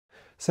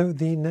So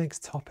the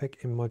next topic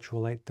in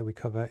Module 8 that we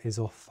cover is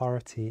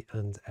authority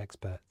and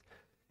expert.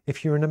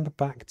 If you remember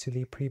back to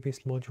the previous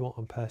module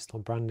on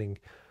personal branding,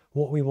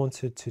 what we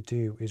wanted to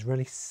do is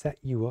really set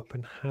you up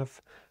and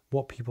have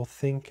what people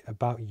think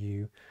about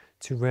you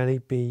to really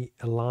be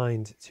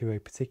aligned to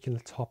a particular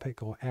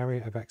topic or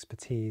area of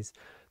expertise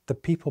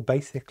that people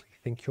basically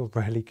think you're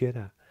really good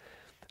at.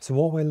 So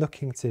what we're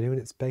looking to do, and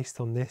it's based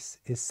on this,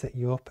 is set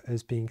you up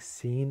as being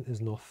seen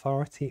as an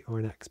authority or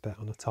an expert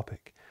on a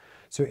topic.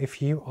 So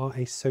if you are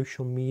a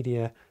social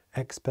media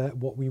expert,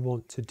 what we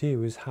want to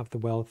do is have the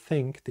world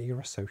think that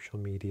you're a social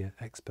media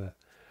expert.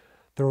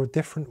 There are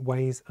different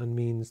ways and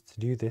means to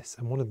do this,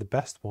 and one of the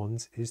best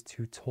ones is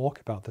to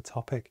talk about the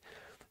topic,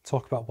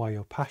 talk about why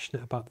you're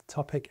passionate about the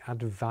topic,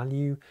 add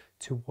value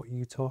to what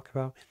you talk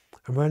about,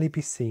 and really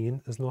be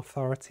seen as an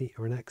authority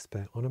or an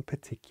expert on a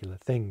particular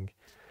thing.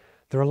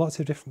 There are lots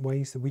of different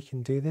ways that we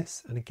can do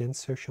this, and again,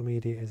 social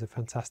media is a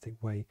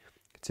fantastic way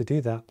to do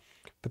that.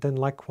 But then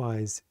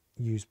likewise,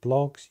 use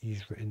blogs,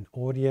 use written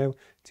audio,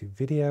 do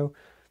video,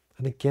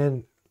 and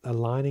again,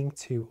 aligning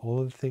to all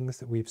of the things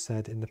that we've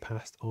said in the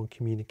past on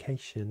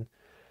communication,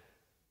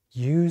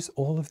 use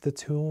all of the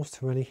tools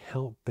to really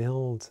help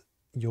build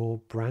your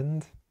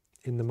brand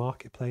in the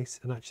marketplace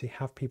and actually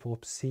have people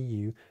see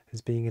you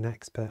as being an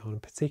expert on a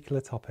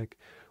particular topic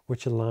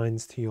which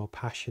aligns to your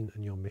passion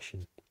and your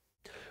mission.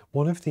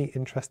 One of the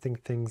interesting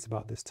things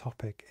about this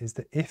topic is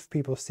that if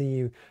people see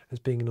you as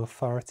being an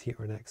authority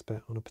or an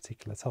expert on a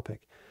particular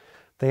topic,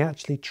 they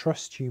actually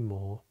trust you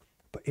more.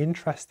 But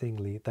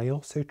interestingly, they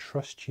also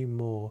trust you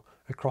more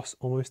across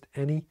almost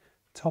any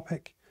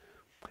topic.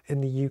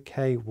 In the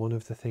UK, one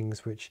of the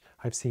things which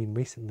I've seen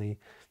recently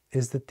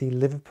is that the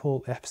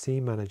Liverpool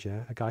FC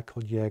manager, a guy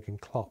called Jurgen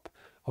Klopp,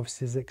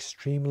 obviously is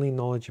extremely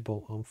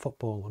knowledgeable on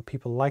football and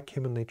people like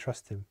him and they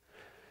trust him.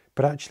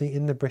 But actually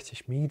in the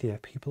British media,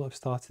 people have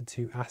started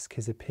to ask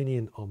his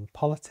opinion on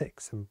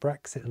politics and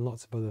Brexit and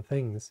lots of other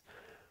things.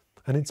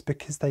 And it's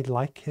because they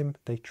like him,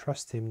 they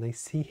trust him, they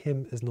see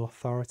him as an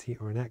authority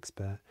or an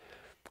expert.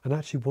 And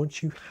actually,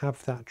 once you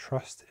have that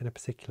trust in a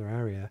particular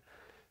area,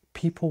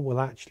 people will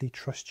actually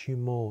trust you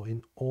more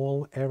in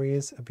all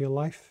areas of your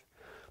life.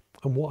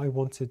 And what I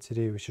wanted to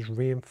do is just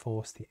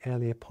reinforce the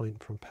earlier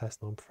point from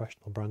personal and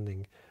professional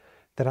branding,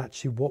 that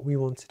actually what we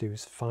want to do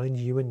is find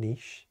you a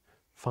niche,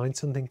 find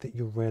something that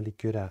you're really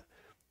good at,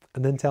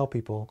 and then tell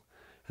people,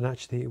 and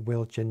actually it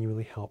will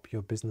genuinely help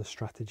your business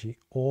strategy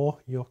or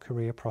your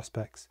career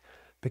prospects.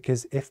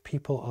 Because if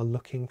people are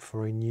looking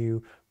for a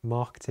new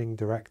marketing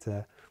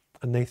director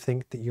and they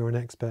think that you're an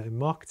expert in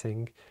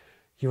marketing,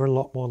 you're a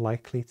lot more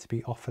likely to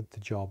be offered the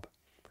job.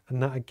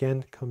 And that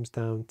again comes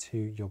down to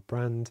your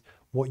brand,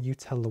 what you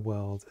tell the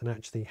world, and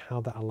actually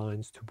how that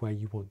aligns to where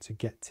you want to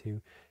get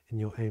to in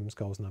your aims,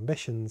 goals, and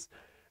ambitions,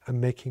 and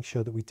making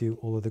sure that we do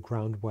all of the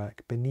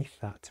groundwork beneath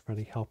that to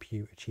really help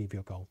you achieve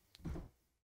your goal.